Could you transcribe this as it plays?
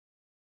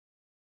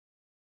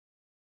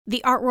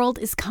The art world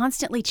is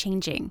constantly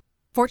changing.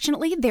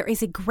 Fortunately, there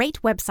is a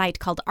great website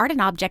called Art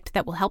and Object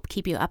that will help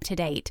keep you up to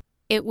date.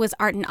 It was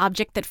Art and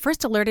Object that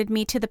first alerted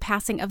me to the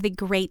passing of the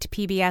great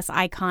PBS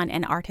icon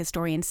and art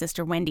historian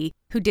Sister Wendy,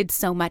 who did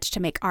so much to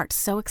make art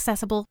so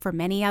accessible for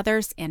many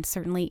others and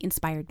certainly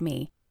inspired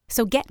me.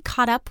 So get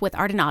caught up with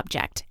Art and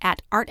Object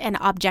at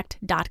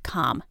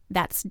artandobject.com.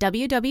 That's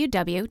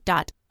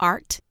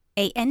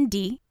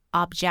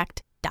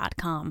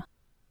www.artandobject.com.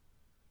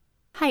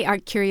 Hi,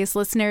 Art Curious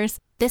listeners.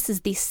 This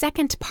is the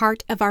second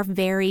part of our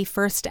very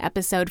first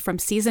episode from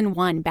Season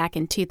 1 back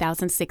in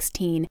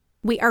 2016.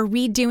 We are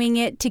redoing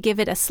it to give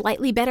it a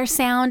slightly better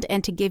sound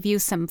and to give you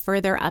some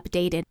further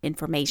updated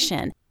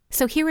information.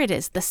 So here it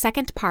is, the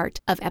second part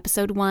of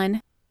Episode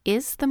 1,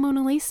 Is the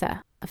Mona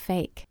Lisa a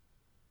Fake?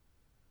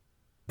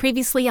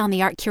 Previously on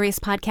the Art Curious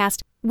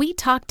podcast, we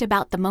talked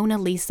about the Mona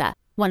Lisa,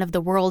 one of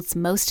the world's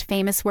most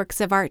famous works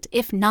of art,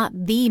 if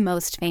not the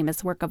most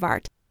famous work of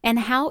art, and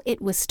how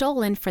it was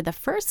stolen for the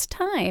first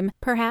time,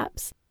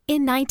 perhaps,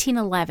 in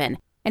 1911.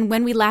 And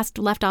when we last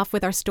left off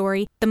with our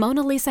story, the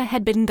Mona Lisa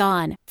had been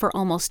gone for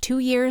almost 2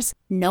 years.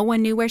 No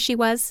one knew where she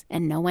was,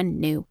 and no one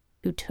knew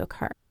who took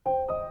her.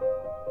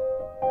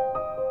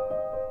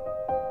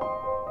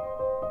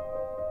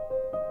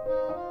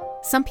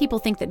 Some people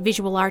think that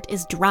visual art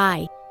is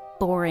dry,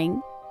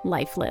 boring,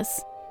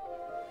 lifeless.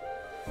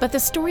 But the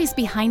stories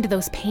behind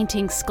those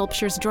paintings,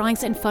 sculptures,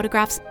 drawings, and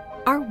photographs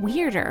are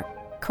weirder,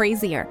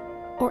 crazier,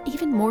 or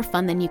even more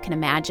fun than you can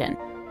imagine.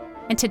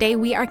 And today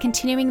we are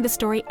continuing the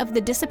story of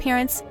the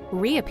disappearance,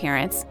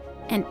 reappearance,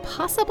 and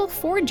possible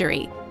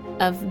forgery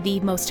of the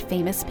most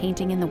famous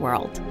painting in the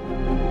world.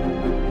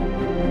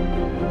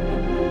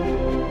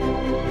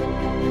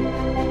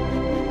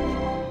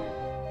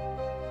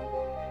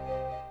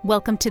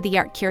 Welcome to the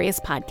Art Curious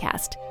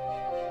podcast.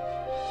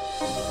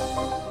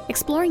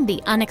 Exploring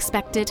the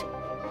unexpected,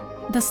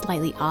 the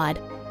slightly odd,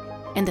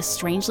 and the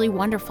strangely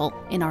wonderful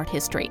in art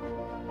history.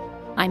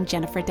 I'm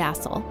Jennifer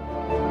Dassel.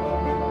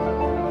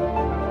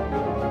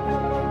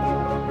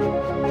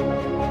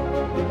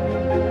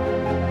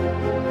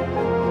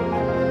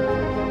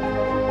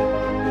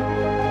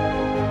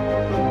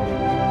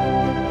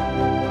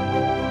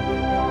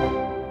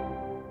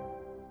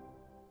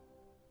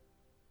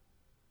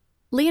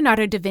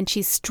 Leonardo da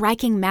Vinci's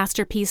striking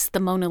masterpiece, the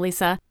Mona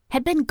Lisa,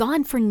 had been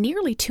gone for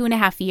nearly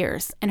 2.5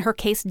 years, and her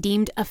case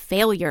deemed a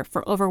failure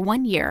for over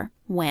 1 year,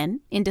 when,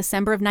 in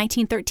December of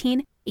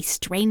 1913, a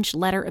strange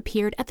letter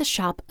appeared at the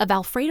shop of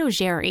Alfredo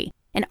Geri,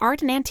 an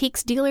art and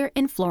antiques dealer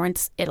in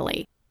Florence,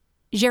 Italy.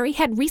 Geri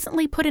had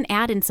recently put an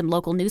ad in some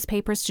local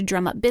newspapers to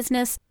drum up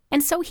business,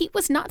 and so he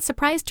was not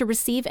surprised to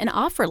receive an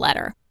offer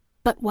letter.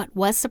 But what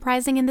was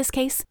surprising in this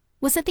case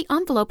was that the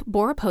envelope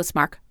bore a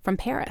postmark from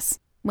Paris,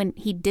 when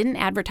he didn't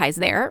advertise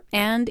there,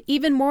 and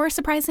even more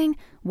surprising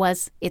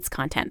was its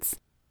contents.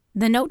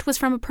 The note was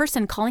from a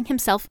person calling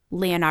himself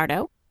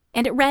Leonardo,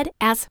 and it read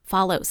as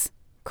follows,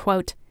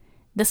 quote,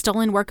 "The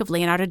stolen work of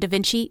Leonardo da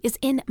Vinci is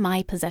in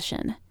my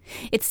possession.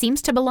 It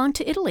seems to belong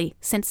to Italy,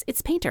 since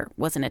its painter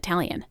was an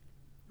Italian.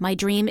 My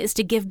dream is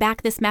to give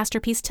back this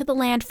masterpiece to the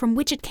land from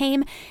which it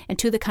came and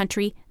to the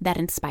country that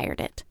inspired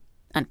it."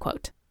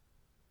 Unquote.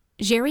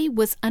 Geri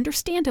was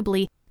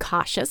understandably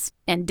cautious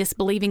and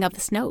disbelieving of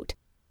this note,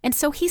 and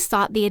so he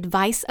sought the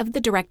advice of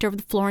the director of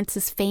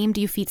Florence's famed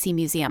Uffizi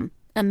Museum,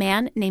 a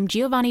man named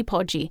Giovanni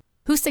Poggi,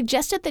 who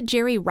suggested that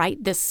Geri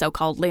write this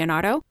so-called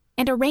Leonardo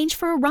and arrange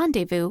for a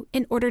rendezvous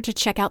in order to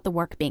check out the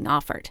work being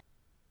offered.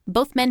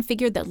 Both men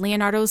figured that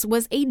Leonardo's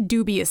was a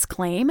dubious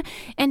claim,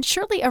 and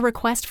surely a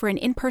request for an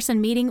in-person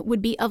meeting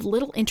would be of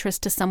little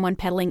interest to someone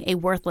peddling a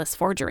worthless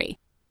forgery.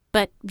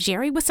 But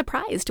Geri was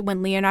surprised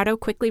when Leonardo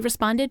quickly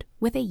responded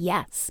with a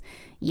yes.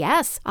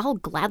 "Yes, I'll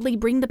gladly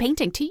bring the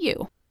painting to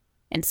you."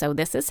 And so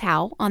this is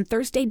how, on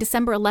Thursday,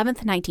 December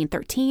 11th,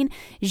 1913,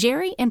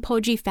 Geri and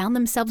Poggi found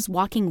themselves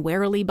walking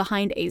warily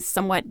behind a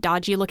somewhat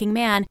dodgy-looking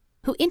man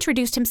who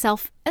introduced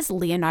himself as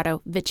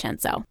Leonardo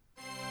Vincenzo.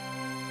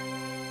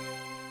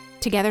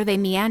 Together, they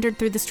meandered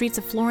through the streets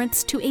of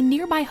Florence to a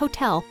nearby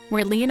hotel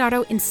where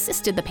Leonardo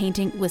insisted the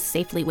painting was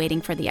safely waiting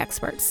for the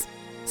experts.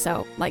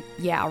 So,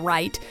 yeah,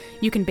 right,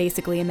 you can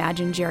basically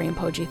imagine Geri and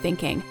Poggi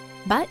thinking.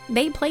 But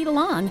they played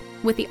along,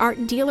 with the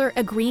art dealer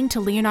agreeing to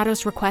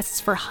Leonardo's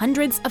requests for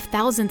hundreds of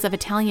thousands of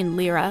Italian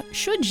lira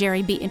should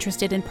Geri be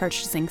interested in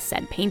purchasing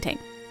said painting.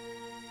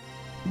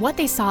 What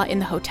they saw in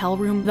the hotel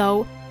room,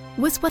 though,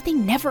 was what they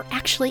never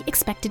actually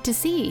expected to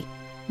see: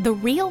 the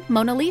real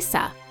Mona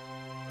Lisa,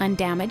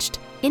 undamaged,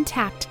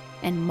 intact,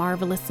 and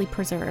marvelously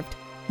preserved,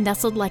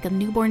 nestled like a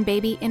newborn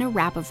baby in a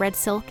wrap of red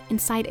silk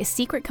inside a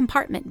secret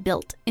compartment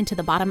built into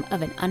the bottom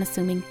of an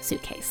unassuming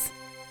suitcase.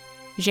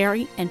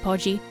 Geri and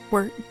Poggi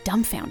were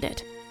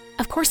dumbfounded.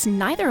 Of course,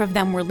 neither of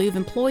them were Louvre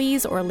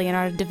employees or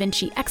Leonardo da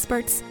Vinci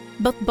experts,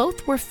 but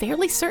both were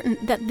fairly certain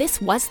that this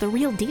was the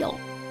real deal.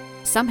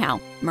 Somehow,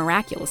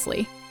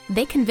 miraculously,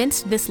 they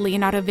convinced this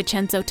Leonardo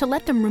Vincenzo to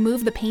let them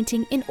remove the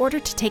painting in order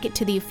to take it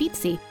to the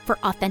Uffizi for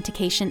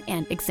authentication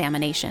and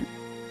examination.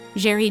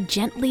 Geri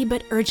gently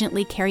but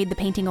urgently carried the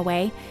painting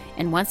away,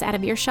 and once out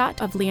of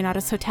earshot of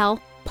Leonardo's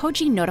hotel,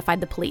 Poggi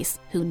notified the police,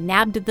 who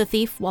nabbed the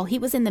thief while he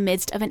was in the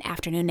midst of an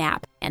afternoon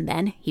nap, and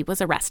then he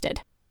was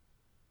arrested.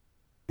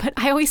 But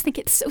I always think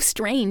it's so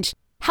strange.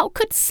 How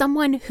could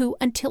someone who,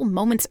 until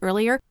moments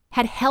earlier,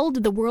 had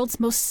held the world's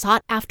most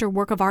sought-after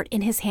work of art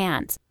in his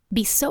hands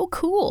be so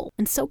cool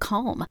and so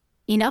calm,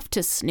 enough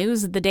to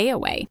snooze the day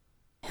away?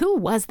 Who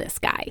was this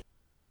guy?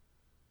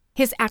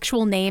 His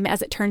actual name,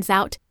 as it turns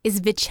out, is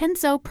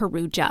Vincenzo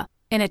Peruggia,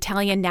 an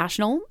Italian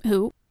national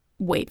who,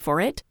 wait for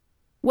it,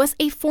 was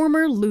a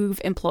former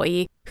Louvre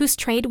employee whose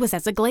trade was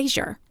as a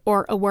glazier,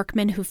 or a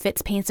workman who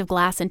fits panes of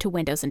glass into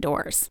windows and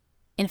doors.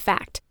 In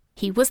fact,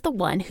 he was the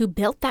one who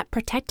built that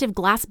protective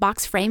glass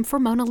box frame for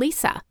Mona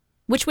Lisa,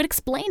 which would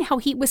explain how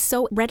he was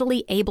so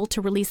readily able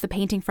to release the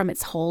painting from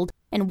its hold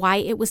and why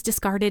it was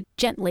discarded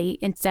gently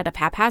instead of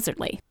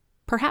haphazardly.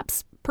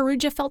 Perhaps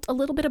Peruggia felt a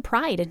little bit of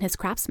pride in his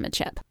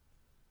craftsmanship.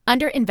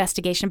 Under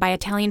investigation by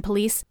Italian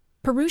police,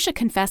 Peruggia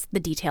confessed the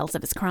details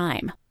of his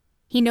crime.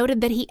 He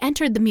noted that he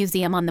entered the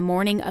museum on the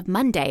morning of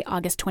Monday,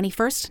 August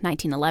 21st,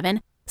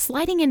 1911,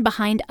 sliding in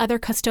behind other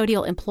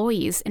custodial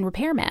employees and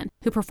repairmen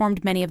who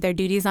performed many of their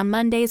duties on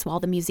Mondays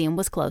while the museum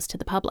was closed to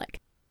the public.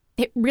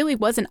 It really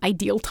was an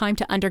ideal time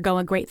to undergo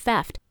a great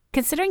theft,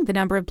 considering the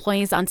number of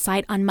employees on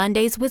site on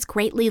Mondays was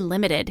greatly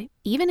limited,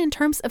 even in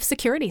terms of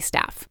security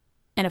staff.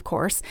 And of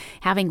course,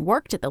 having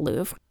worked at the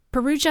Louvre,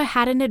 Peruggia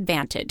had an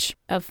advantage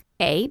of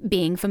A,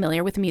 being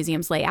familiar with the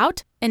museum's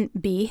layout, and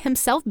B,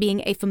 himself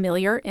being a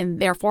familiar and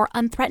therefore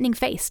unthreatening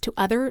face to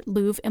other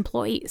Louvre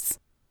employees.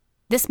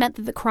 This meant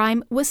that the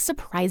crime was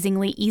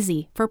surprisingly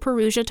easy for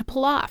Peruggia to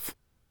pull off.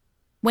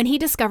 When he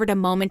discovered a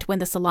moment when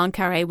the Salon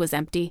Carré was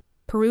empty,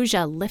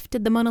 Peruggia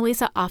lifted the Mona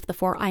Lisa off the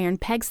 4 iron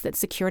pegs that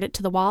secured it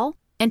to the wall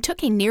and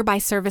took a nearby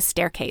service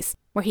staircase,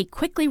 where he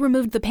quickly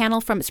removed the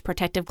panel from its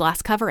protective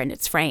glass cover and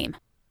its frame.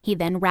 He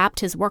then wrapped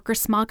his worker's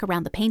smock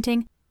around the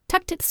painting,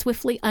 tucked it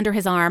swiftly under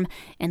his arm,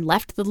 and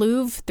left the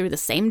Louvre through the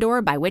same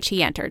door by which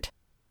he entered.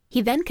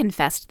 He then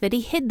confessed that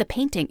he hid the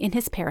painting in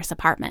his Paris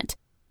apartment,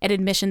 an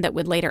admission that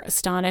would later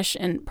astonish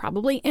and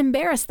probably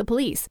embarrass the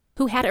police,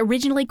 who had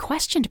originally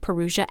questioned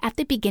Peruggia at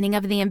the beginning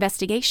of the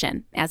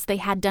investigation, as they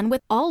had done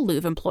with all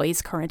Louvre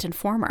employees current and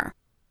former.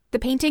 The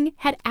painting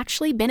had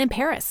actually been in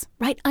Paris,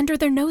 right under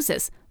their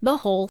noses, the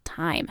whole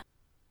time.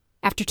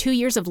 After 2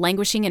 years of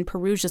languishing in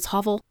Peruggia's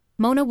hovel,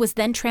 Mona was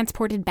then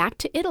transported back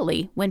to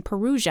Italy when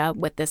Peruggia,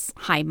 with this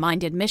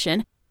high-minded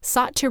mission,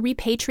 sought to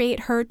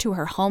repatriate her to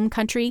her home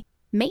country,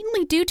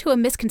 mainly due to a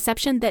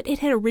misconception that it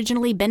had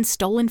originally been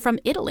stolen from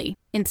Italy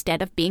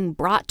instead of being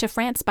brought to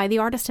France by the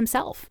artist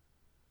himself.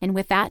 And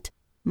with that,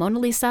 Mona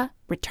Lisa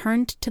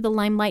returned to the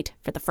limelight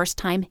for the first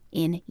time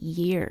in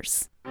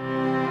years.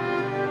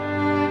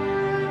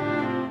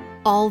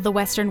 All the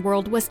Western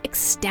world was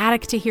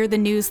ecstatic to hear the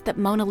news that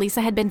Mona Lisa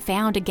had been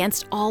found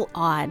against all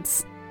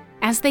odds.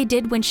 As they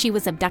did when she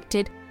was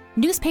abducted,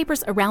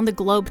 newspapers around the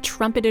globe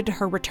trumpeted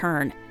her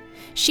return.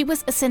 She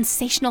was a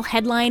sensational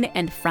headline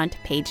and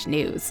front-page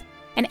news.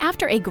 And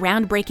after a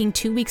groundbreaking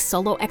 2-week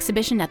solo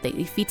exhibition at the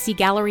Uffizi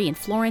Gallery in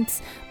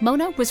Florence,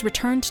 Mona was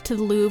returned to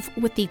the Louvre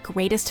with the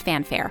greatest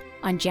fanfare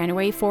on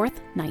January 4th,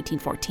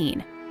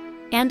 1914.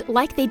 And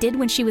like they did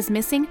when she was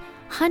missing,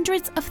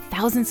 hundreds of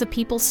thousands of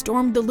people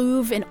stormed the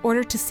Louvre in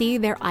order to see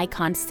their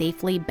icon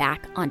safely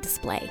back on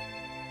display.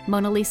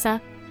 Mona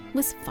Lisa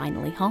was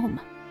finally home.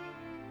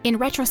 In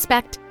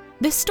retrospect,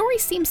 this story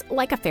seems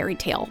like a fairy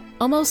tale,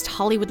 almost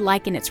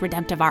Hollywood-like in its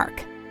redemptive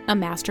arc. A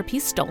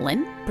masterpiece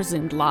stolen,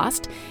 presumed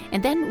lost,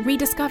 and then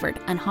rediscovered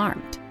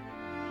unharmed.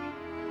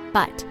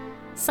 But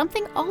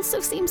something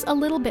also seems a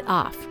little bit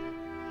off.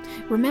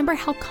 Remember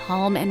how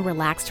calm and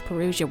relaxed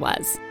Peruggia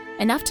was,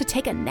 enough to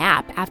take a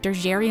nap after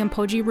Geri and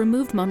Poggi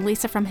removed Mona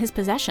Lisa from his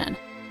possession.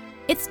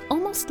 It's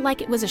almost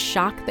like it was a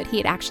shock that he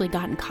had actually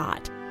gotten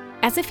caught,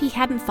 as if he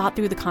hadn't thought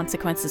through the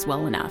consequences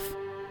well enough.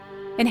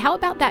 And how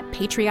about that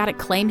patriotic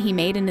claim he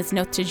made in his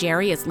note to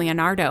Geri as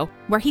Leonardo,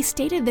 where he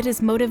stated that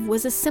his motive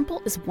was as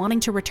simple as wanting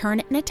to return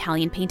an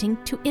Italian painting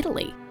to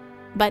Italy?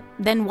 But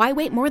then why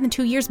wait more than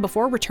 2 years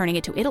before returning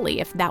it to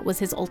Italy if that was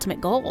his ultimate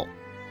goal?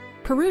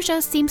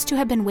 Peruggia seems to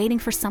have been waiting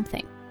for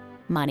something.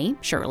 Money,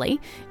 surely,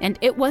 and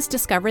it was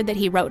discovered that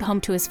he wrote home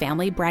to his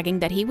family bragging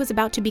that he was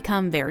about to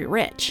become very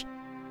rich.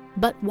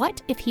 But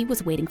what if he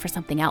was waiting for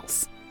something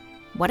else?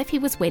 What if he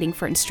was waiting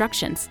for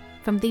instructions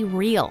from the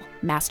real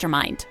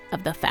mastermind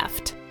of the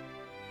theft?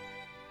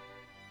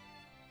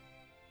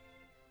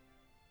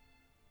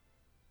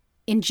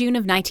 In June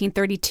of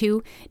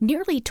 1932,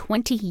 nearly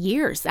 20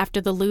 years after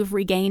the Louvre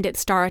regained its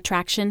star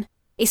attraction,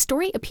 a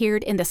story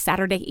appeared in the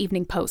Saturday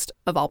Evening Post,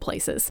 of all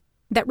places,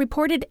 that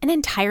reported an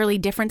entirely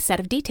different set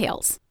of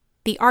details.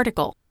 The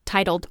article,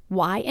 titled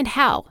 "Why and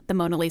How the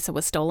Mona Lisa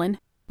Was Stolen,"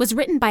 was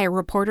written by a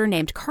reporter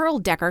named Carl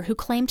Decker who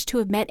claimed to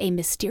have met a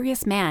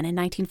mysterious man in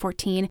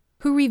 1914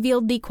 who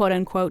revealed the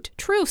quote-unquote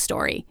true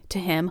story to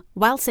him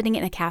while sitting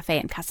in a cafe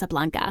in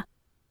Casablanca.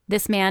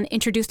 This man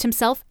introduced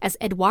himself as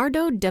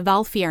Eduardo de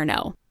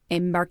Valfierno, a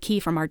marquis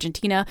from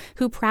Argentina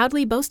who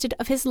proudly boasted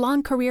of his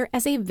long career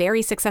as a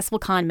very successful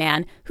con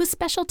man whose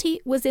specialty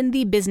was in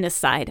the business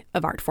side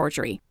of art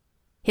forgery.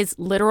 His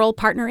literal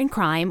partner in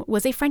crime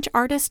was a French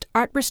artist,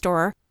 art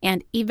restorer,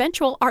 and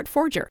eventual art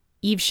forger,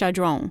 Yves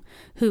Chaudron,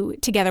 who,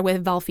 together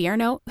with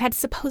Valfierno, had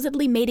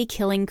supposedly made a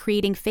killing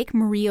creating fake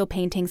Murillo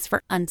paintings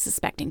for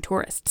unsuspecting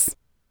tourists.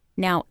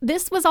 Now,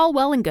 this was all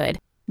well and good,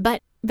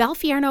 but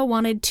Valfierno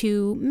wanted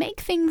to make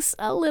things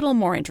a little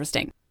more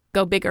interesting.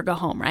 Go big or go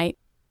home, right?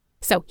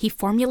 So he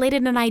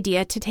formulated an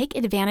idea to take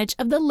advantage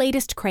of the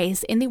latest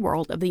craze in the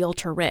world of the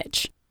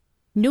ultra-rich.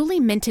 Newly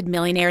minted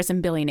millionaires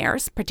and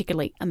billionaires,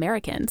 particularly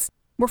Americans,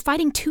 were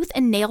fighting tooth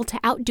and nail to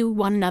outdo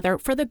one another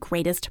for the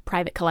greatest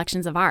private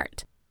collections of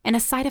art. And a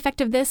side effect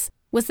of this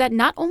was that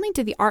not only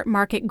did the art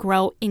market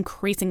grow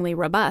increasingly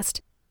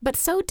robust, but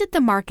so did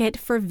the market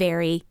for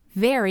very,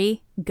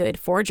 very good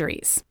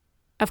forgeries.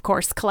 Of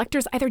course,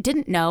 collectors either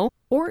didn't know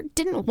or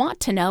didn't want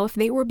to know if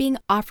they were being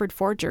offered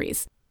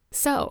forgeries.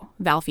 So,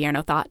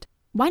 Valfierno thought,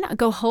 why not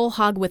go whole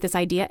hog with this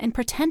idea and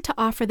pretend to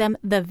offer them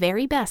the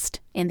very best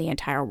in the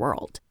entire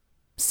world?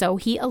 So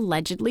he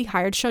allegedly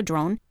hired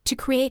Chaudron to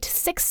create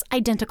 6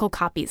 identical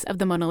copies of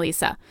the Mona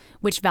Lisa,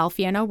 which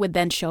Valfierno would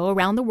then show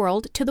around the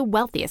world to the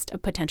wealthiest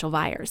of potential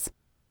buyers.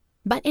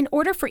 But in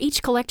order for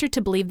each collector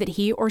to believe that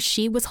he or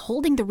she was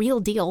holding the real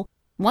deal,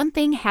 one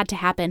thing had to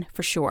happen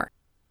for sure.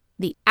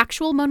 The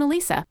actual Mona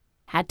Lisa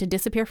had to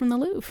disappear from the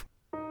Louvre.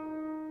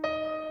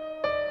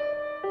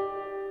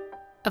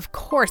 Of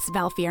course,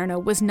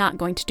 Valfierno was not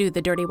going to do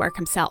the dirty work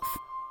himself.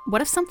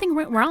 What if something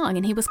went wrong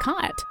and he was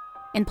caught?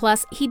 And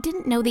plus, he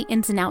didn't know the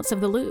ins and outs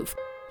of the Louvre.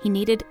 He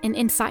needed an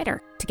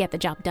insider to get the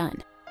job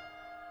done.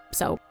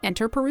 So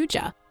enter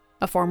Perugia,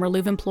 a former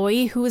Louvre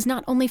employee who was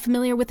not only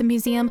familiar with the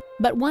museum,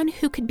 but one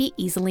who could be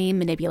easily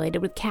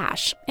manipulated with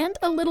cash and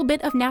a little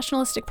bit of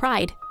nationalistic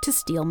pride to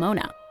steal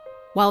Mona.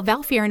 While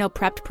Valfierno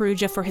prepped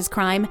Perugia for his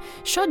crime,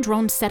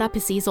 Chaudron set up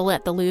his easel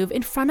at the Louvre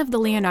in front of the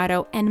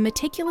Leonardo and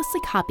meticulously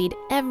copied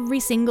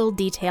every single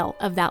detail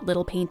of that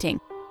little painting,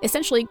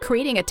 essentially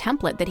creating a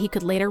template that he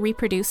could later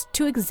reproduce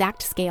to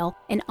exact scale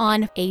and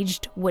on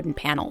aged wooden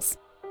panels.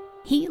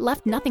 He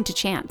left nothing to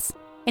chance,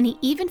 and he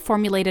even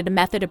formulated a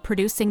method of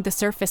producing the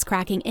surface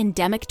cracking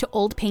endemic to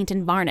old paint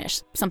and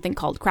varnish, something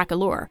called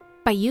craquelure,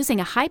 by using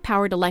a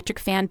high-powered electric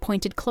fan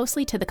pointed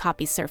closely to the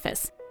copy's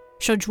surface.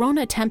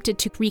 Chaudron attempted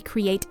to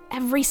recreate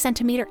every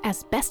centimeter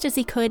as best as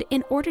he could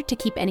in order to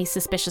keep any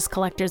suspicious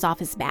collectors off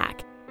his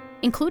back,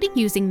 including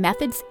using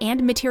methods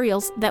and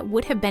materials that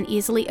would have been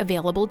easily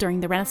available during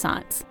the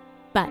Renaissance.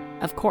 But,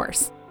 of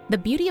course, the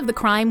beauty of the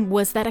crime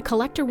was that a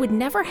collector would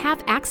never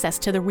have access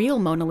to the real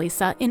Mona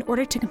Lisa in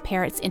order to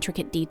compare its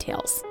intricate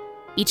details.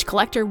 Each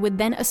collector would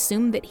then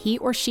assume that he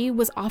or she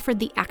was offered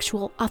the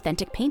actual,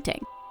 authentic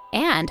painting.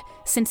 And,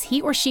 since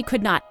he or she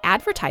could not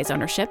advertise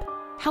ownership,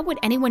 how would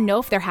anyone know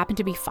if there happened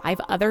to be 5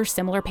 other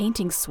similar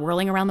paintings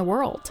swirling around the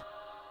world?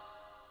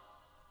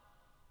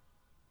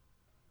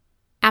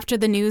 After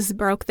the news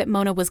broke that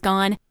Mona was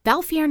gone,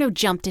 Valfierno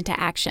jumped into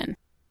action.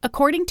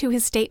 According to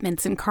his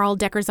statements in Carl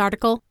Decker's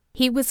article,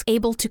 he was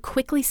able to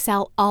quickly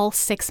sell all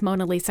 6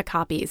 Mona Lisa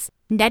copies,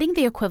 netting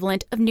the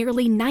equivalent of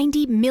nearly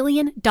 $90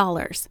 million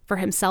for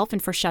himself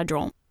and for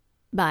Chaudron.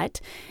 But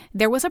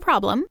there was a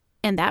problem,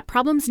 and that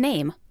problem's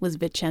name was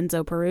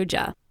Vincenzo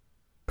Perugia.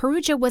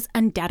 Perugia was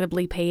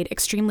undoubtedly paid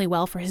extremely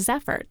well for his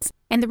efforts,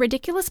 and the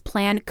ridiculous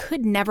plan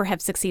could never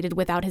have succeeded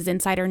without his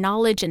insider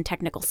knowledge and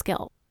technical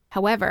skill.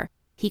 However,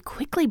 he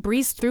quickly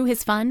breezed through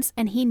his funds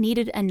and he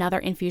needed another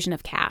infusion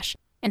of cash,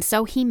 and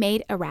so he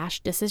made a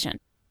rash decision.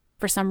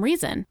 For some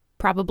reason,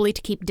 probably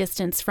to keep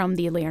distance from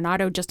the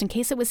Leonardo just in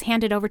case it was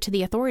handed over to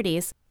the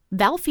authorities,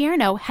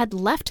 Valfierno had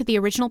left the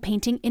original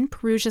painting in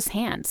Perugia's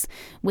hands,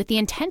 with the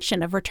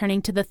intention of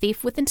returning to the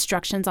thief with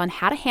instructions on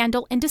how to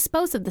handle and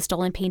dispose of the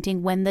stolen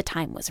painting when the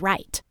time was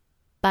right.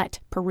 But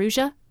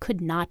Perugia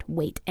could not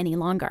wait any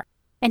longer,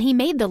 and he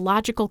made the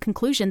logical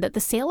conclusion that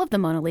the sale of the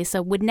Mona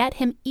Lisa would net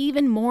him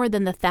even more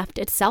than the theft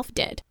itself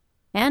did.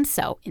 And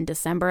so, in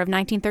December of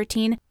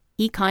 1913,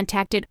 he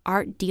contacted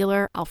art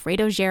dealer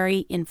Alfredo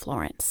Geri in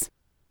Florence.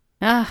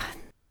 The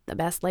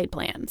best laid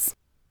plans.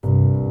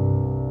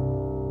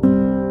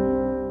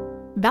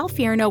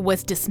 Valfierno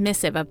was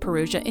dismissive of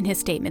Perugia in his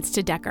statements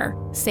to Decker,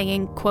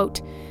 saying,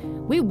 quote,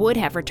 "We would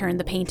have returned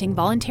the painting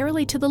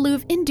voluntarily to the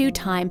Louvre in due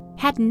time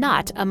had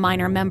not a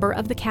minor member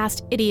of the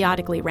cast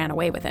idiotically ran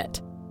away with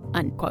it,"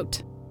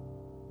 unquote.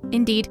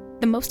 Indeed,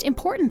 the most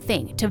important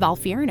thing to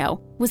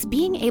Valfierno was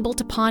being able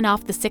to pawn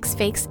off the 6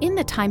 fakes in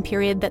the time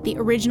period that the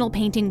original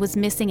painting was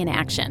missing in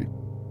action.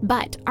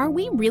 But are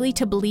we really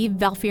to believe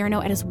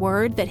Valfierno at his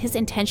word that his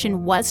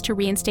intention was to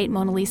reinstate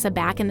Mona Lisa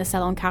back in the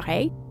Salon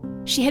Carré?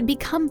 She had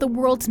become the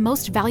world's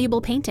most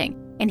valuable painting,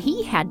 and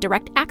he had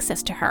direct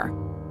access to her.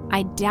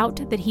 I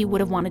doubt that he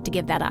would have wanted to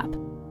give that up.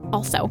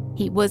 Also,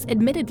 he was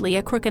admittedly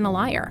a crook and a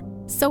liar,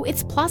 so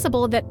it's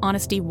plausible that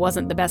honesty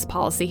wasn't the best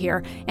policy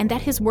here, and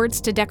that his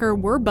words to Decker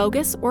were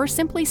bogus or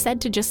simply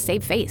said to just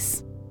save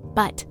face.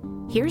 But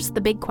here's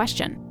the big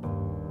question.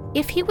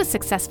 If he was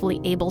successfully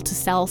able to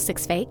sell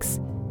 6 fakes,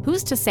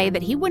 who's to say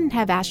that he wouldn't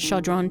have asked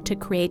Chaudron to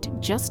create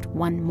just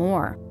one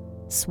more,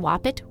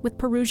 swap it with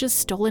Perugia's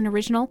stolen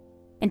original,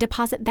 and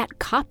deposit that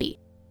copy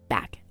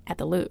back at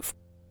the Louvre?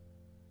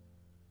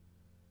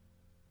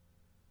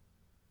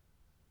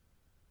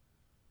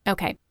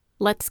 Okay,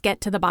 let's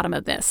get to the bottom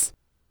of this.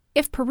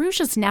 If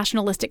Perugia's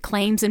nationalistic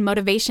claims and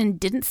motivation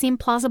didn't seem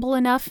plausible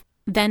enough,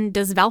 then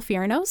does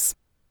Valfierno's?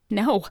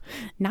 No,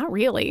 not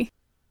really.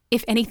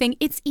 If anything,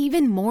 it's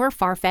even more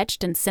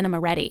far-fetched and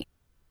cinema-ready.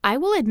 I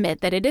will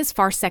admit that it is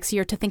far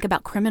sexier to think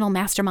about criminal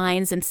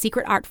masterminds and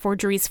secret art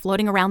forgeries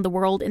floating around the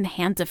world in the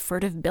hands of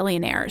furtive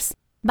billionaires.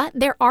 But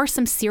there are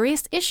some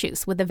serious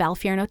issues with the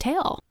Valfierno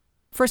tale.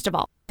 First of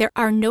all, there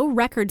are no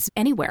records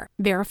anywhere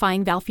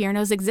verifying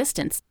Valfierno's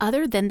existence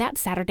other than that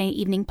Saturday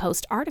Evening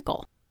Post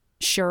article.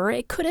 Sure,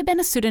 it could have been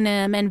a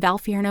pseudonym and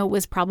Valfierno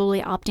was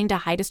probably opting to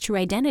hide his true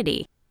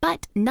identity,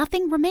 but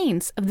nothing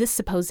remains of this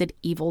supposed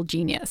evil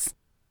genius.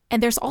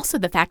 And there's also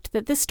the fact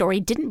that this story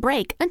didn't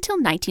break until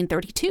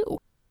 1932.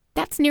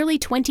 That's nearly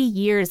 20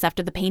 years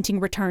after the painting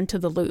returned to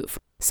the Louvre,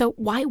 so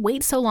why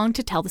wait so long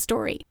to tell the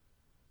story?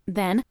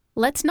 Then,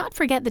 let's not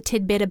forget the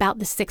tidbit about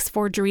the 6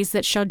 forgeries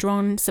that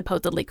Chaudron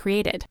supposedly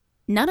created.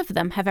 None of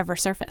them have ever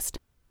surfaced.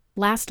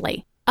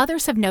 Lastly,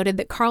 others have noted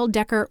that Karl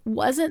Decker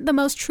wasn't the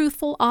most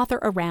truthful author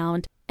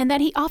around, and that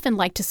he often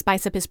liked to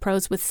spice up his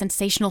prose with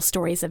sensational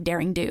stories of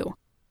daring do.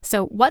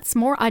 So what's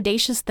more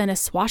audacious than a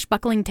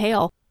swashbuckling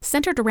tale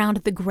centered around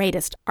the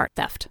greatest art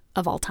theft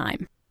of all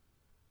time?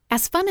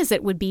 As fun as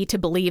it would be to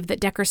believe that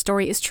Decker's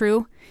story is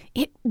true,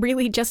 it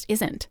really just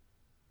isn't.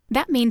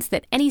 That means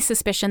that any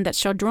suspicion that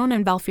Chaudron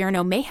and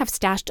Valfierno may have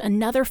stashed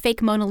another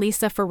fake Mona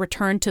Lisa for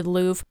return to the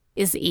Louvre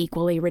is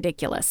equally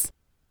ridiculous.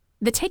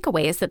 The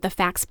takeaway is that the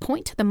facts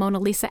point to the Mona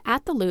Lisa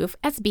at the Louvre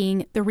as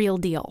being the real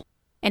deal.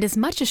 And as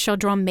much as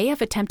Chaudron may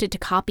have attempted to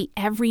copy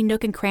every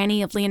nook and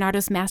cranny of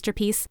Leonardo's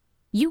masterpiece,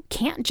 you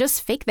can't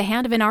just fake the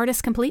hand of an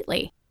artist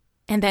completely.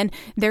 And then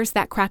there's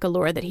that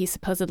craquelure that he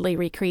supposedly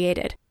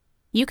recreated.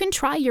 You can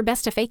try your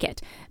best to fake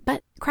it,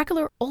 but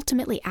craquelure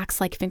ultimately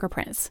acts like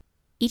fingerprints.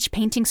 Each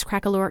painting's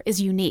craquelure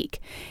is unique,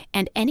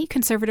 and any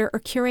conservator or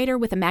curator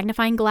with a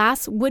magnifying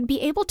glass would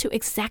be able to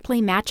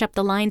exactly match up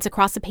the lines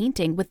across a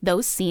painting with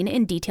those seen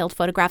in detailed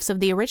photographs of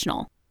the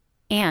original.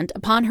 And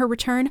upon her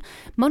return,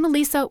 Mona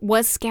Lisa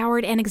was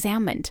scoured and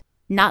examined,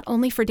 not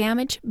only for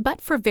damage,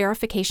 but for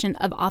verification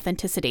of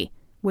authenticity,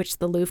 which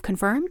the Louvre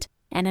confirmed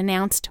and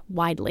announced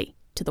widely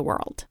to the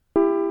world.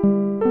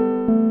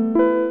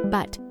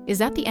 But is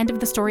that the end of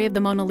the story of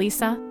the Mona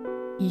Lisa?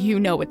 You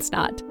know it's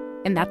not.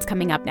 And that's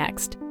coming up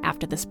next,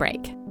 after this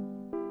break.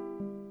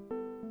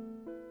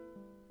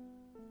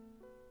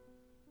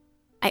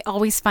 I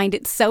always find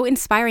it so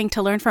inspiring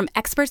to learn from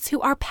experts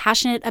who are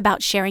passionate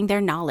about sharing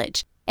their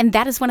knowledge. And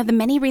that is one of the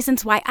many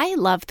reasons why I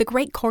love the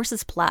Great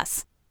Courses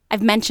Plus.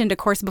 I've mentioned a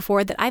course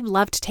before that I've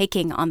loved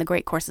taking on the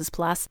Great Courses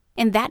Plus,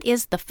 and that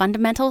is the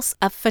Fundamentals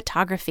of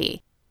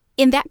Photography.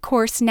 In that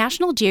course,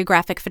 National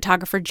Geographic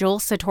photographer Joel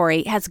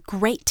Sartori has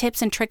great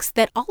tips and tricks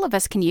that all of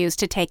us can use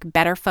to take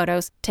better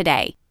photos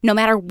today, no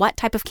matter what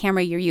type of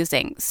camera you're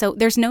using. So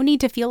there's no need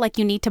to feel like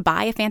you need to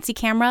buy a fancy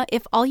camera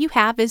if all you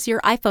have is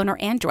your iPhone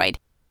or Android.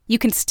 You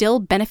can still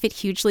benefit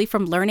hugely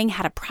from learning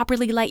how to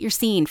properly light your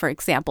scene, for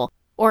example,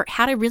 or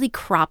how to really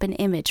crop an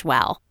image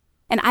well.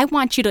 And I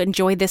want you to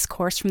enjoy this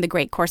course from the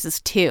Great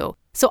Courses too.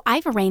 So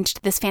I've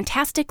arranged this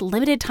fantastic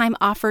limited time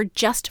offer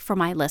just for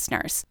my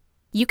listeners.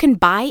 You can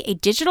buy a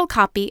digital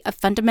copy of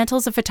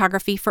Fundamentals of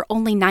Photography for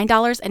only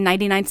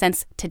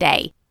 $9.99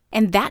 today,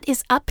 and that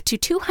is up to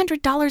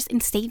 $200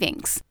 in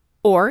savings.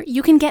 Or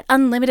you can get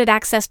unlimited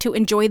access to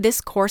enjoy this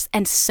course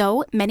and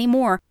so many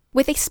more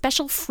with a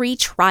special free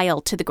trial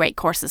to the Great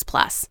Courses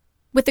Plus.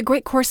 With the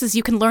Great Courses,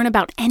 you can learn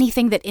about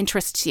anything that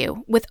interests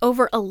you, with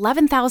over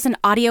 11,000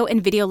 audio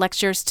and video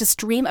lectures to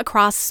stream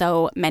across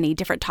so many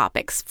different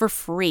topics for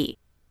free.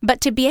 But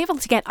to be able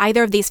to get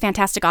either of these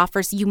fantastic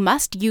offers, you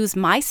must use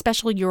my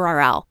special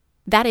URL.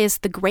 That is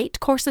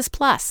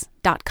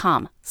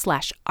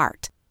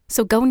thegreatcoursesplus.com/art.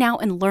 So go now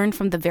and learn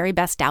from the very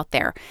best out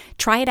there.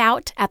 Try it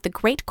out at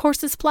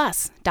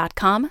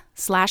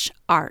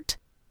thegreatcoursesplus.com/art.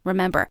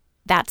 Remember,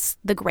 that's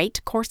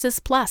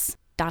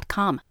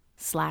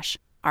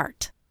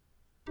thegreatcoursesplus.com/art.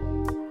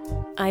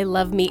 I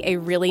love me a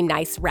really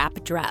nice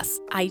wrap dress.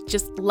 I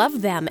just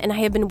love them, and I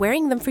have been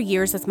wearing them for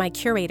years as my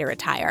curator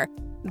attire.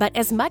 But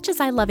as much as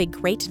I love a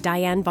great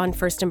Diane von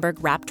Furstenberg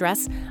wrap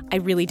dress, I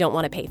really don't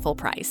want to pay full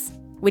price.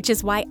 Which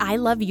is why I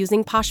love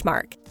using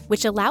Poshmark,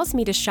 which allows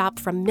me to shop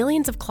from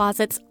millions of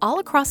closets all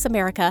across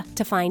America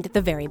to find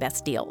the very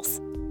best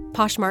deals.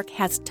 Poshmark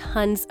has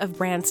tons of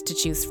brands to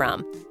choose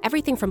from.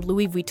 Everything from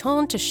Louis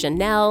Vuitton to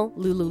Chanel,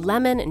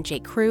 Lululemon, and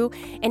J.Crew,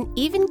 and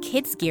even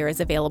kids gear is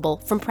available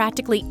from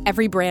practically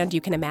every brand you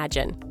can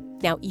imagine.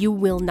 Now, you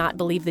will not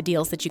believe the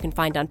deals that you can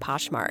find on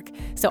Poshmark.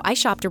 So I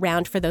shopped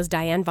around for those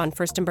Diane von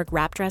Furstenberg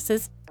wrap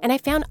dresses, and I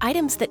found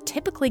items that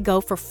typically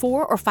go for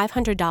 $400 or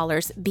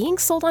 $500 being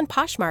sold on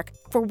Poshmark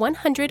for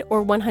 $100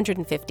 or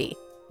 $150.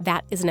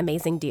 That is an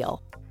amazing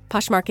deal.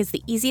 Poshmark is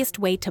the easiest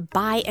way to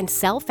buy and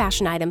sell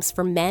fashion items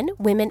for men,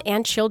 women,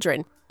 and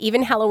children,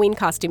 Even Halloween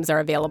costumes are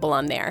available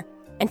on there.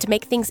 And to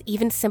make things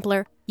even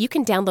simpler, you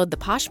can download the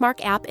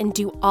Poshmark app and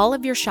do all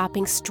of your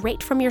shopping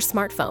straight from your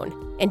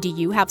smartphone. And do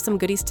you have some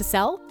goodies to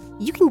sell?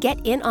 You can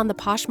get in on the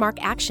Poshmark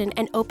action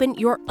and open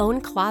your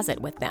own closet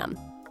with them.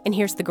 And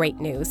here's the great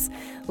news.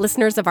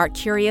 Listeners of Art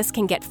Curious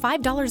can get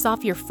 $5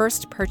 off your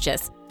first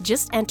purchase.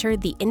 Just enter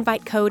the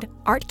invite code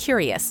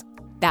ARTCurious.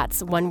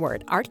 That's one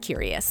word,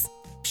 ARTCurious.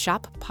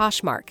 Shop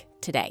Poshmark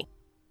today.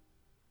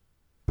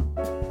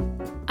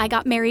 I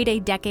got married a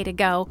decade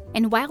ago,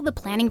 and while the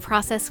planning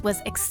process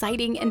was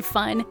exciting and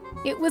fun,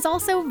 it was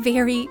also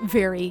very,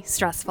 very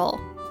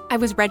stressful. I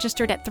was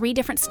registered at 3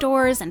 different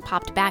stores and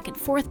popped back and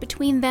forth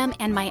between them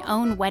and my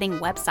own wedding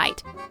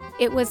website.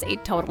 It was a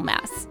total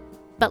mess.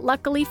 But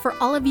luckily for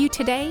all of you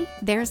today,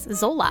 there's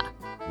Zola.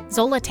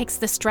 Zola takes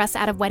the stress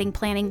out of wedding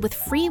planning with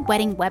free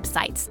wedding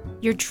websites,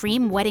 your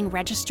dream wedding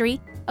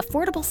registry,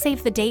 affordable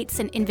save the dates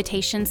and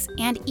invitations,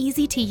 and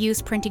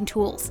easy-to-use printing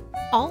tools,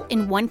 all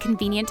in one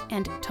convenient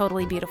and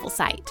totally beautiful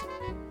site.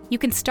 You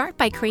can start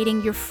by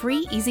creating your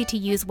free,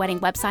 easy-to-use wedding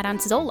website on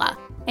Zola,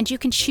 and you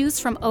can choose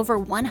from over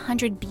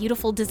 100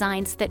 beautiful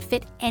designs that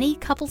fit any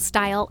couple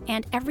style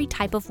and every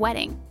type of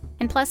wedding.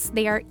 And plus,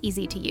 they are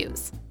easy to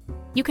use.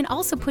 You can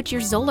also put your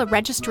Zola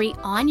registry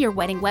on your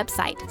wedding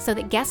website so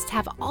that guests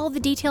have all the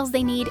details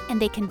they need and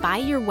they can buy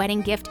your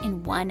wedding gift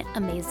in one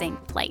amazing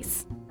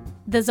place.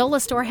 The Zola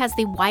store has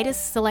the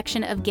widest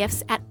selection of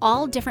gifts at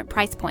all different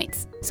price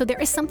points, so there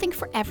is something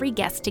for every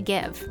guest to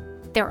give.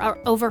 There are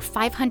over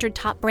 500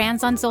 top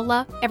brands on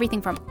Zola,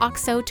 everything from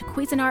OXO to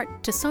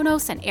Cuisinart to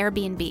Sonos and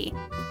Airbnb.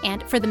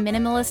 And for the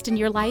minimalist in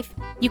your life,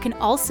 you can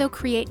also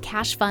create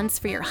cash funds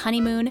for your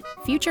honeymoon,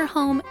 future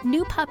home,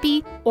 new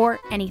puppy, or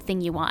anything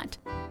you want.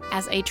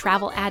 As a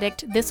travel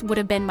addict, this would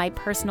have been my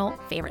personal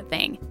favorite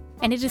thing.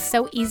 And it is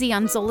so easy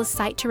on Zola's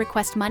site to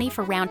request money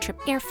for round-trip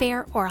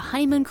airfare or a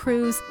honeymoon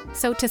cruise.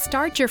 So to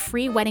start your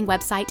free wedding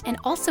website and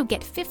also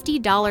get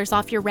 $50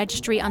 off your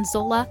registry on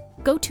Zola,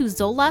 go to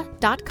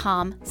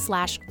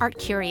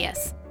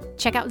zola.com/artcurious.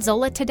 Check out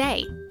Zola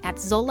today at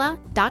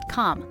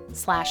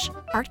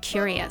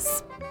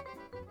zola.com/artcurious.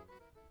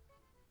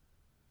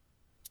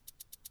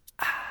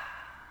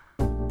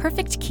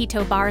 Perfect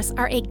Keto bars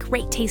are a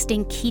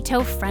great-tasting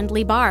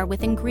keto-friendly bar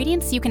with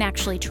ingredients you can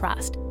actually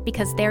trust,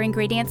 because their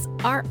ingredients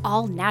are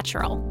all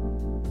natural.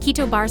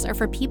 Keto bars are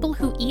for people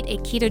who eat a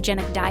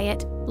ketogenic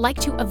diet, like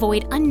to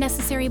avoid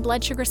unnecessary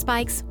blood sugar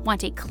spikes,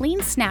 want a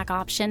clean snack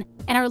option,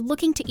 and are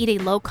looking to eat a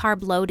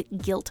low-carb load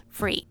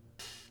guilt-free.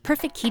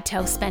 Perfect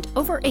Keto spent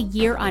over a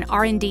year on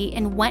R&D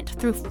and went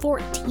through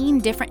 14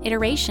 different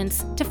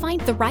iterations to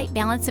find the right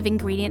balance of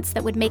ingredients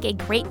that would make a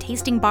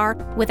great-tasting bar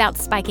without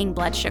spiking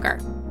blood sugar.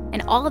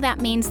 And all of that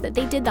means that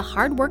they did the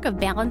hard work of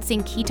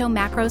balancing keto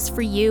macros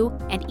for you,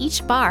 and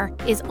each bar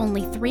is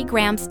only 3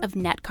 grams of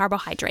net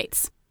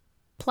carbohydrates.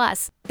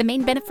 Plus, the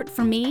main benefit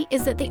for me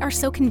is that they are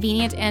so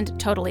convenient and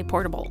totally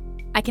portable.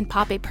 I can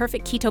pop a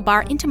Perfect Keto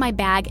bar into my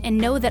bag and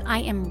know that I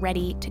am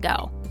ready to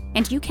go.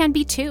 And you can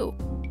be too.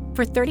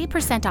 For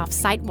 30% off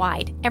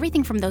site-wide,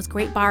 everything from those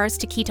great bars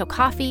to keto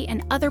coffee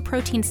and other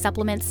protein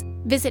supplements,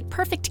 visit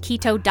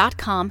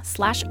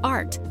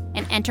perfectketo.com/art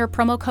and enter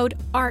promo code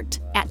ART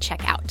at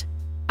checkout.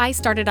 I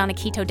started on a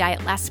keto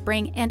diet last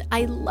spring and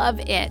I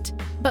love it,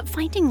 but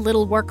finding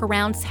little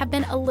workarounds have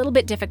been a little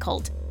bit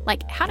difficult,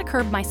 like how to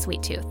curb my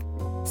sweet tooth.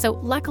 So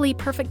luckily,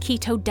 Perfect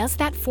Keto does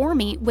that for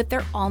me with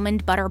their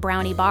almond butter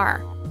brownie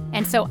bar.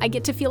 And so I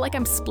get to feel like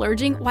I'm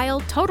splurging while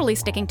totally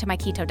sticking to my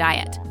keto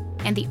diet.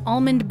 And the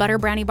almond butter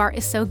brownie bar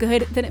is so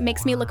good that it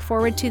makes me look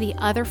forward to the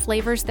other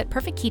flavors that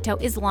Perfect Keto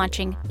is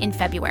launching in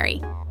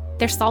February.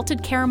 Their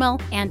salted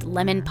caramel and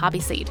lemon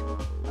poppy seed.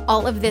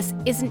 All of this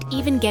isn't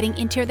even getting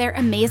into their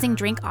amazing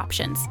drink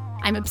options.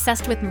 I'm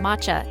obsessed with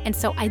matcha, and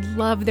so I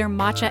love their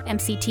matcha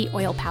MCT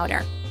oil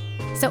powder.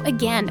 So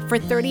again, for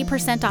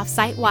 30% off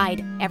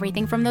site-wide,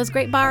 everything from those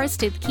great bars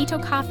to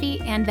keto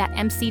coffee and that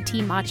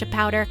MCT matcha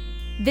powder,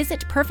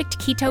 visit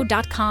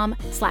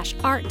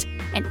perfectketo.com/art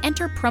and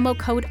enter promo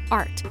code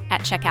ART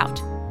at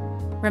checkout.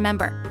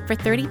 Remember, for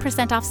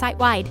 30% off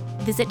site-wide,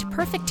 visit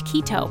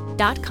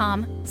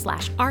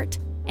perfectketo.com/art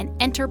and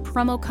enter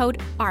promo code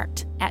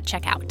ART at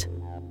checkout.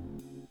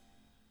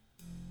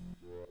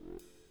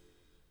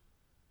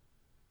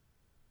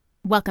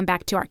 Welcome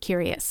back to Art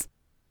Curious.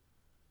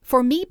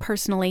 For me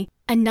personally,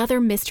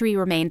 another mystery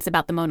remains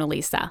about the Mona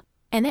Lisa,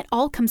 and it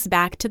all comes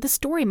back to the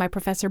story my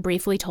professor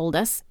briefly told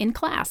us in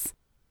class.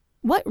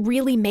 What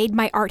really made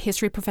my art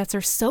history professor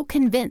so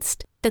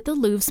convinced that the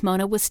Louvre's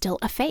Mona was still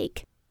a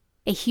fake?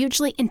 A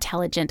hugely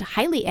intelligent,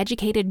 highly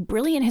educated,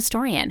 brilliant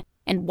historian,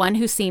 and one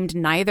who seemed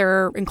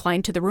neither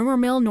inclined to the rumor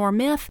mill nor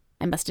myth,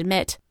 I must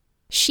admit.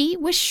 She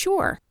was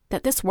sure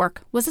that this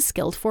work was a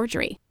skilled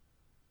forgery.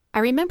 I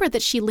remember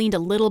that she leaned a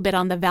little bit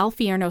on the Val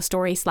Fierno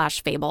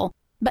story/fable,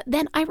 but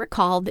then I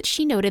recalled that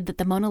she noted that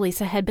the Mona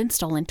Lisa had been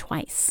stolen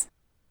twice.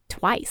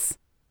 Twice.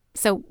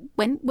 So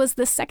when was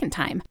the second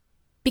time?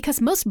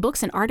 Because most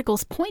books and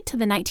articles point to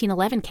the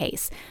 1911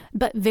 case,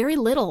 but very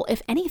little,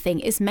 if anything,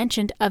 is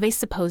mentioned of a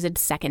supposed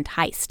second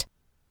heist.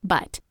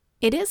 But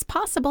it is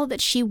possible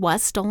that she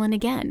was stolen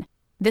again.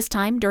 this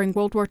time during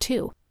World War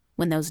II,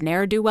 when those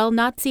ne'er-do-well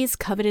Nazis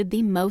coveted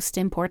the most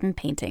important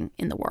painting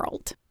in the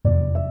world.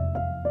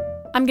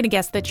 I'm going to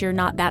guess that you're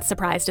not that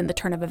surprised in the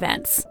turn of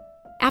events.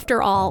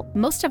 After all,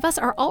 most of us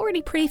are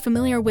already pretty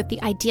familiar with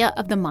the idea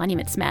of the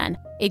Monuments Men,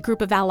 a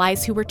group of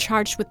allies who were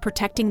charged with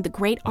protecting the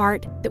great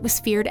art that was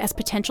feared as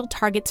potential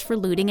targets for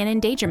looting and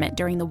endangerment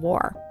during the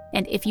war.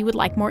 And if you would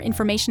like more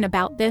information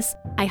about this,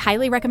 I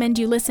highly recommend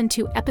you listen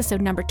to episode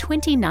number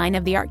 29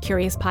 of the Art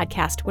Curious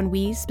podcast when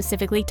we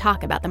specifically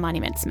talk about the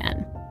Monuments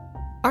Men.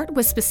 Art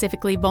was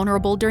specifically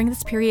vulnerable during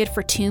this period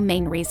for two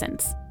main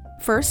reasons.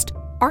 First,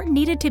 art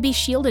needed to be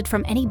shielded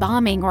from any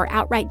bombing or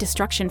outright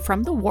destruction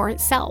from the war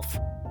itself.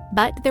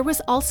 But there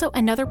was also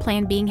another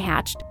plan being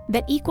hatched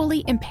that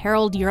equally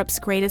imperiled Europe's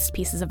greatest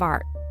pieces of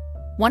art.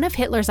 One of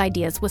Hitler's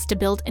ideas was to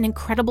build an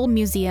incredible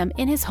museum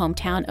in his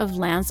hometown of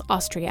Linz,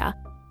 Austria,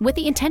 with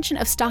the intention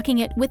of stocking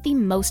it with the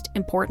most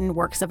important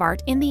works of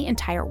art in the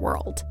entire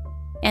world.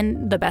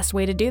 And the best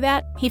way to do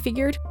that, he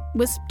figured,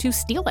 was to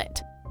steal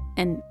it.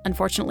 And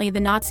unfortunately, the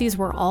Nazis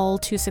were all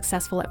too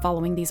successful at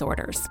following these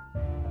orders.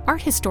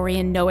 Art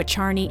historian Noah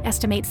Charney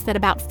estimates that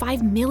about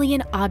 5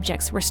 million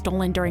objects were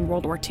stolen during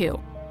World War II.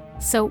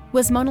 So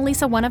was Mona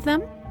Lisa one of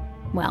them?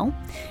 Well,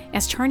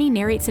 as Charney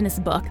narrates in his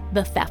book,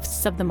 The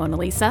Thefts of the Mona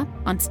Lisa,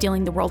 on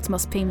stealing the world's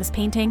most famous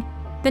painting,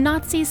 the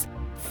Nazis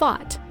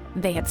thought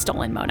they had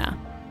stolen Mona.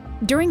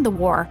 During the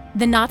war,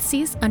 the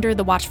Nazis, under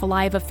the watchful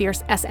eye of a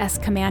fierce SS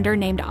commander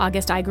named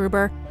August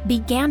Eigruber,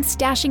 began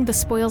stashing the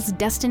spoils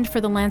destined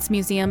for the Linz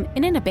Museum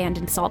in an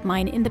abandoned salt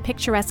mine in the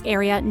picturesque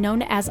area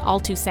known as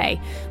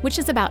Altusee, which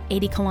is about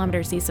 80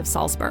 kilometers east of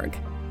Salzburg.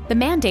 The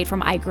mandate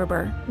from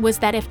Eigruber was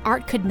that if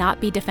art could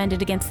not be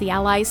defended against the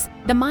Allies,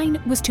 the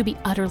mine was to be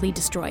utterly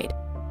destroyed,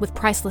 with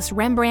priceless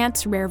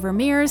Rembrandts, rare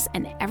Vermeers,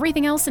 and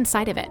everything else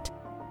inside of it.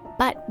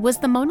 But was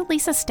the Mona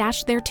Lisa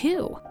stashed there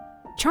too?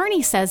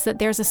 Charney says that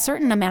there's a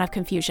certain amount of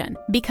confusion,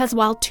 because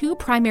while two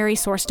primary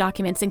source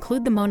documents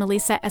include the Mona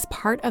Lisa as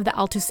part of the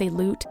Altusee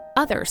loot,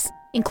 others,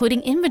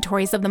 including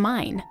inventories of the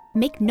mine,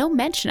 make no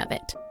mention of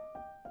it.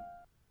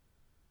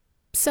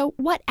 So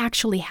what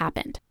actually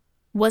happened?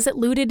 Was it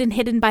looted and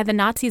hidden by the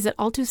Nazis at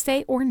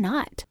Altusee or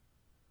not?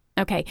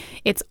 Okay,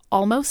 it's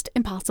almost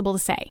impossible to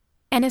say.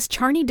 And as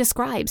Charney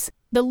describes,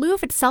 the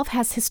Louvre itself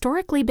has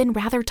historically been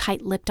rather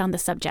tight-lipped on the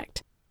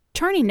subject.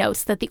 Charney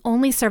notes that the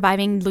only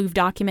surviving Louvre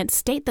documents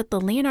state that the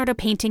Leonardo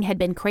painting had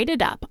been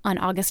crated up on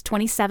August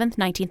 27,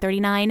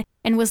 1939,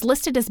 and was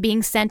listed as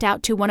being sent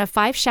out to one of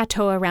 5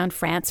 chateaux around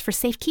France for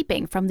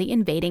safekeeping from the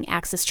invading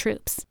Axis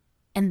troops.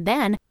 And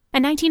then, a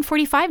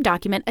 1945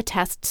 document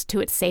attests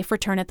to its safe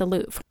return at the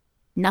Louvre.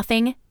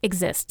 Nothing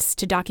exists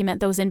to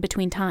document those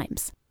in-between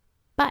times.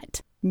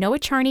 But Noah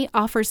Charney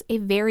offers a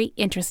very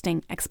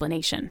interesting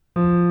explanation.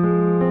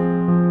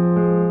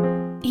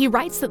 He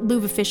writes that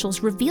Louvre officials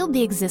revealed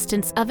the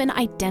existence of an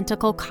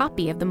identical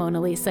copy of the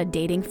Mona Lisa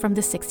dating from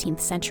the 16th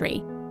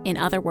century. In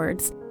other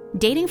words,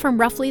 dating from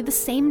roughly the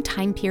same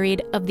time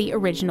period of the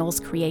original's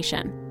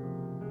creation.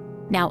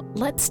 Now,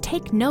 let's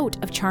take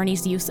note of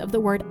Charney's use of the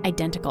word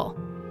identical.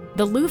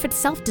 The Louvre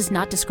itself does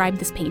not describe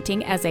this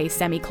painting as a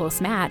semi-close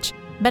match,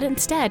 but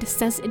instead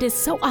says it is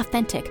so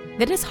authentic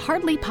that it is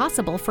hardly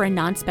possible for a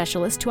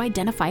non-specialist to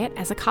identify it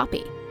as a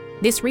copy.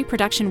 This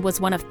reproduction was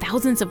one of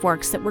thousands of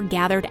works that were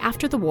gathered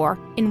after the war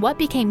in what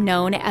became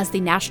known as the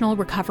National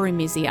Recovery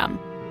Museum,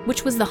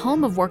 which was the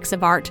home of works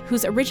of art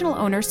whose original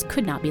owners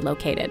could not be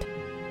located.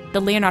 The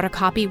Leonardo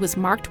copy was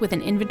marked with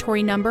an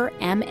inventory number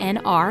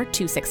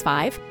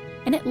MNR265,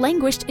 and it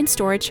languished in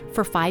storage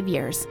for 5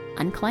 years,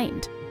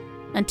 unclaimed,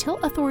 until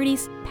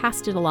authorities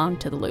passed it along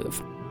to the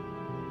Louvre.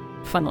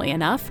 Funnily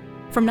enough,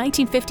 from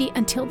 1950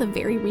 until the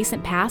very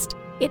recent past,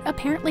 it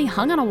apparently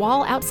hung on a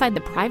wall outside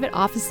the private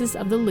offices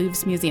of the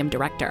Louvre's museum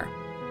director.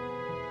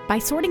 By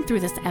sorting through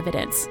this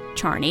evidence,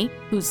 Charney,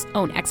 whose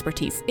own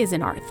expertise is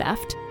in art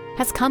theft,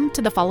 has come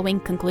to the following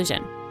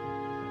conclusion.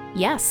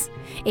 Yes,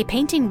 a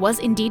painting was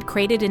indeed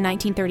created in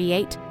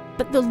 1938,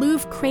 but the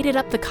Louvre crated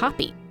up the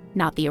copy,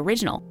 not the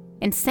original,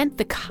 and sent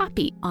the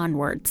copy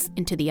onwards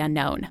into the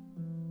unknown.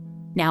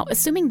 Now,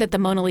 assuming that the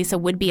Mona Lisa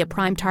would be a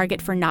prime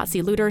target for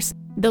Nazi looters,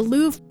 the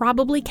Louvre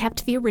probably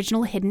kept the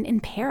original hidden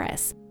in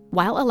Paris,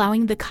 while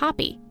allowing the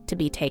copy to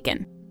be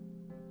taken.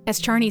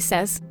 As Charney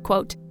says,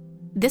 quote,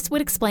 "This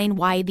would explain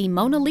why the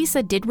Mona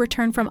Lisa did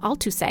return from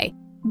Altusee,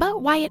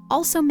 but why it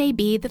also may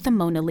be that the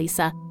Mona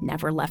Lisa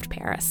never left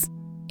Paris.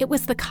 It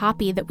was the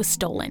copy that was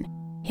stolen,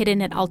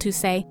 hidden at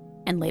Altusee,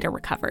 and later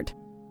recovered."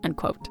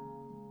 Unquote.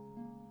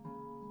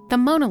 The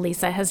Mona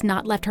Lisa has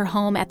not left her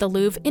home at the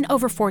Louvre in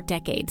over 4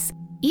 decades,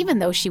 even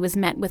though she was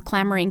met with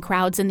clamoring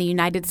crowds in the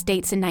United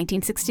States in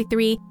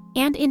 1963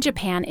 and in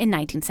Japan in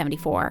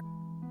 1974.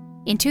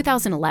 In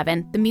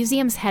 2011, the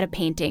museum's head of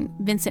painting,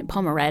 Vincent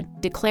Pomered,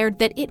 declared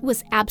that it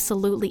was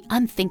absolutely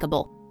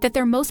unthinkable that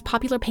their most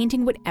popular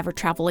painting would ever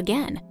travel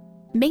again,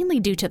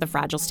 mainly due to the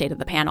fragile state of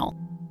the panel.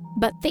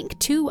 But think,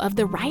 too, of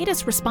the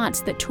riotous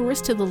response that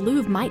tourists to the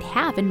Louvre might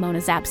have in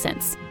Mona's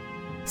absence.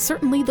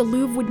 Certainly, the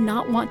Louvre would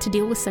not want to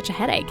deal with such a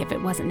headache if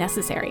it wasn't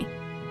necessary.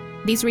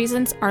 These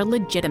reasons are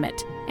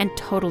legitimate and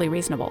totally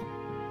reasonable.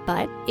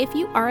 But if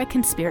you are a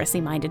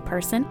conspiracy-minded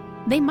person,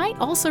 they might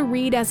also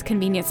read as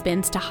convenient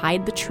spins to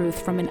hide the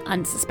truth from an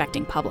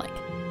unsuspecting public.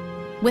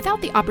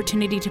 Without the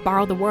opportunity to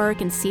borrow the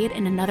work and see it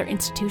in another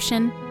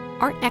institution,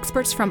 art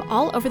experts from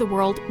all over the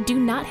world do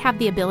not have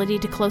the ability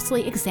to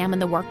closely examine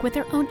the work with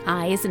their own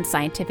eyes and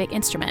scientific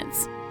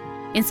instruments.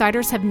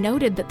 Insiders have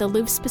noted that the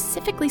Louvre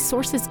specifically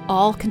sources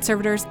all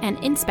conservators and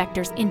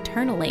inspectors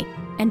internally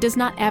and does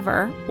not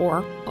ever,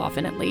 or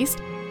often at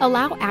least,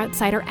 allow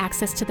outsider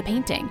access to the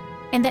painting,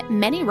 and that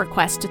many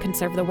requests to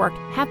conserve the work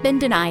have been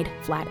denied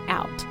flat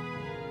out.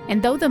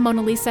 And though the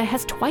Mona Lisa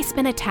has twice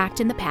been attacked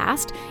in the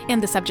past,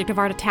 and the subject of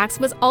art attacks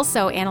was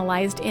also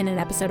analyzed in an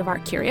episode of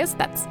Art Curious,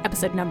 that's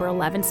episode number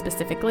 11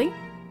 specifically,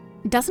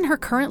 doesn't her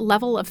current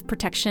level of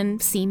protection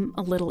seem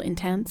a little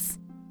intense?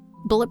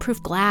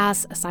 Bulletproof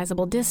glass, a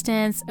sizable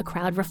distance, a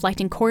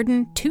crowd-reflecting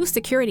cordon, 2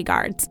 security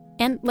guards,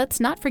 and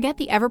let's not forget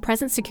the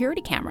ever-present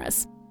security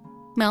cameras.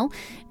 Well,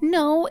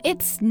 no,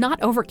 it's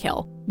not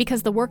overkill,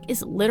 because the work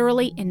is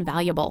literally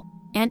invaluable,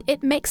 and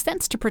it makes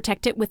sense to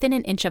protect it within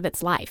an inch of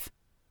its life.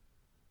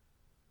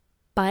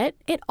 But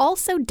it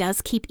also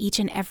does keep each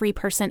and every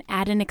person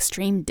at an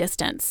extreme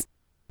distance.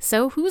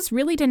 So who's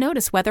really to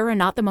notice whether or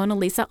not the Mona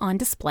Lisa on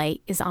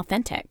display is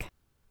authentic?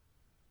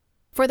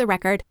 For the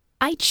record,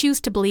 I choose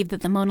to believe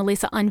that the Mona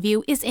Lisa on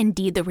view is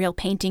indeed the real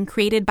painting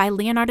created by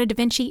Leonardo da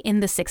Vinci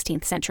in the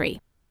 16th century.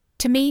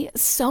 To me,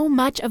 so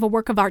much of a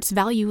work of art's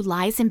value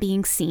lies in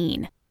being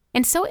seen,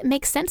 and so it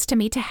makes sense to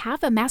me to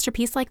have a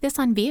masterpiece like this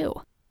on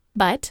view.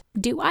 But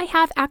do I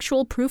have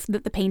actual proof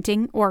that the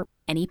painting, or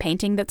any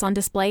painting that's on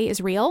display,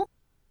 is real?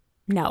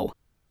 No.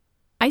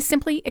 I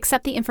simply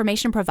accept the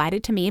information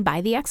provided to me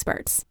by the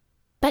experts.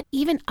 But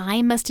even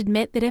I must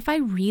admit that if I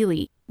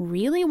really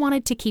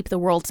wanted to keep the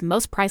world's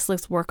most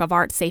priceless work of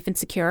art safe and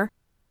secure,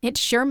 it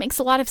sure makes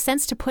a lot of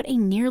sense to put a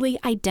nearly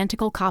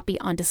identical copy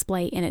on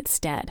display in its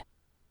stead.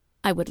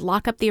 I would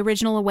lock up the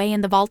original away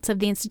in the vaults of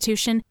the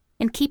institution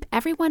and keep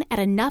everyone at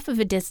enough of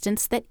a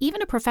distance that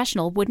even a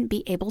professional wouldn't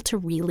be able to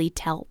really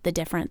tell the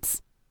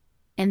difference.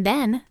 And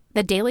then,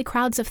 the daily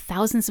crowds of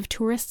thousands of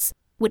tourists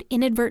would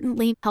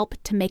inadvertently help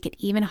to make it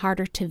even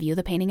harder to view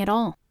the painting at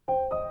all.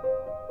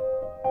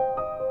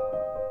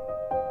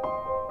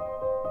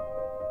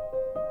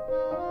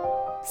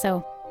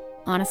 So,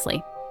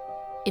 honestly,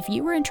 if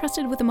you were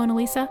entrusted with the Mona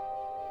Lisa,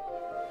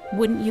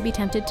 wouldn't you be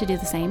tempted to do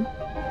the same?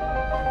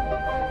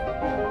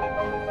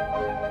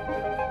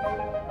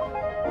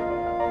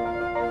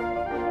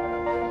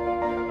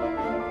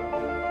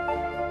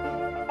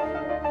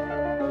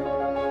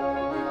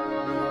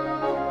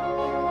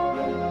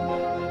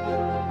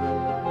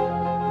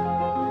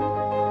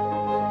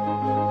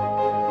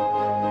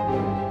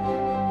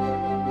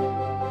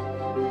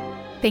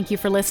 Thank you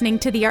for listening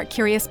to the Art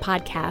Curious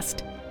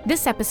podcast.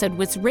 This episode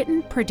was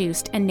written,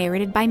 produced, and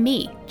narrated by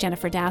me,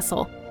 Jennifer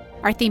Dassel.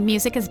 Our theme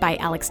music is by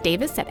Alex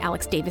Davis at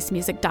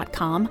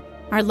alexdavismusic.com.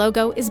 Our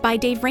logo is by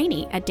Dave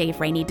Rainey at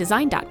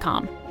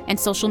daverainedesign.com. And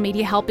social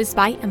media help is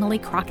by Emily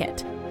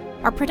Crockett.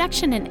 Our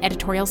production and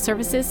editorial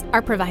services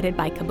are provided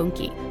by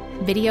Kabunki.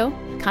 Video,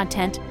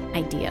 content,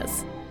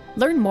 ideas.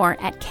 Learn more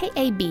at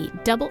kabonki.com.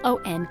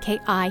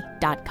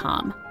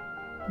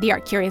 The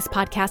Art Curious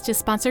podcast is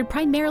sponsored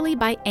primarily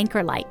by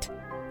Anchor Light.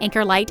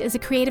 Anchor Light is a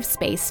creative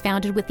space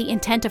founded with the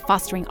intent of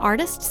fostering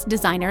artists,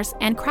 designers,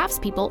 and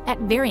craftspeople at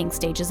varying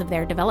stages of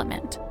their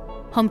development.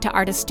 Home to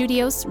artist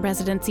studios,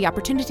 residency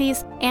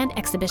opportunities, and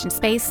exhibition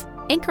space,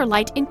 Anchor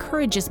Light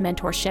encourages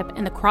mentorship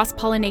and the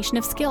cross-pollination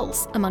of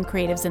skills among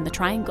creatives in the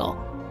Triangle.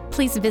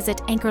 Please visit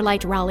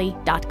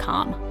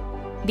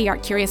anchorlightraleigh.com. The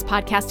Art Curious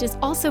podcast is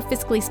also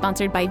fiscally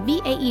sponsored by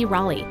VAE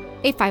Raleigh,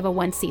 a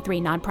 501c3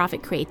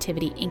 nonprofit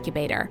creativity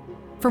incubator.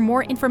 For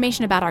more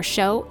information about our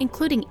show,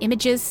 including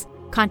images,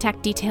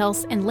 contact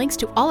details, and links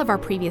to all of our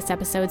previous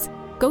episodes,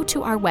 go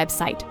to our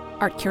website,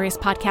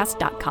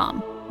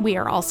 artcuriouspodcast.com. We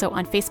are also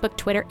on Facebook,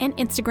 Twitter, and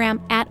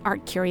Instagram at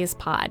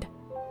ArtCuriousPod.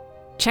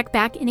 Check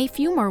back in a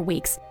few more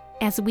weeks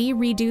as we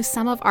redo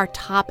some of our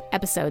top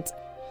episodes,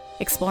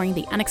 exploring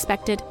the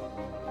unexpected,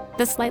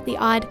 the slightly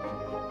odd,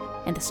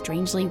 and the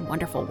strangely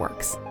wonderful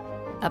works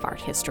of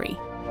art history.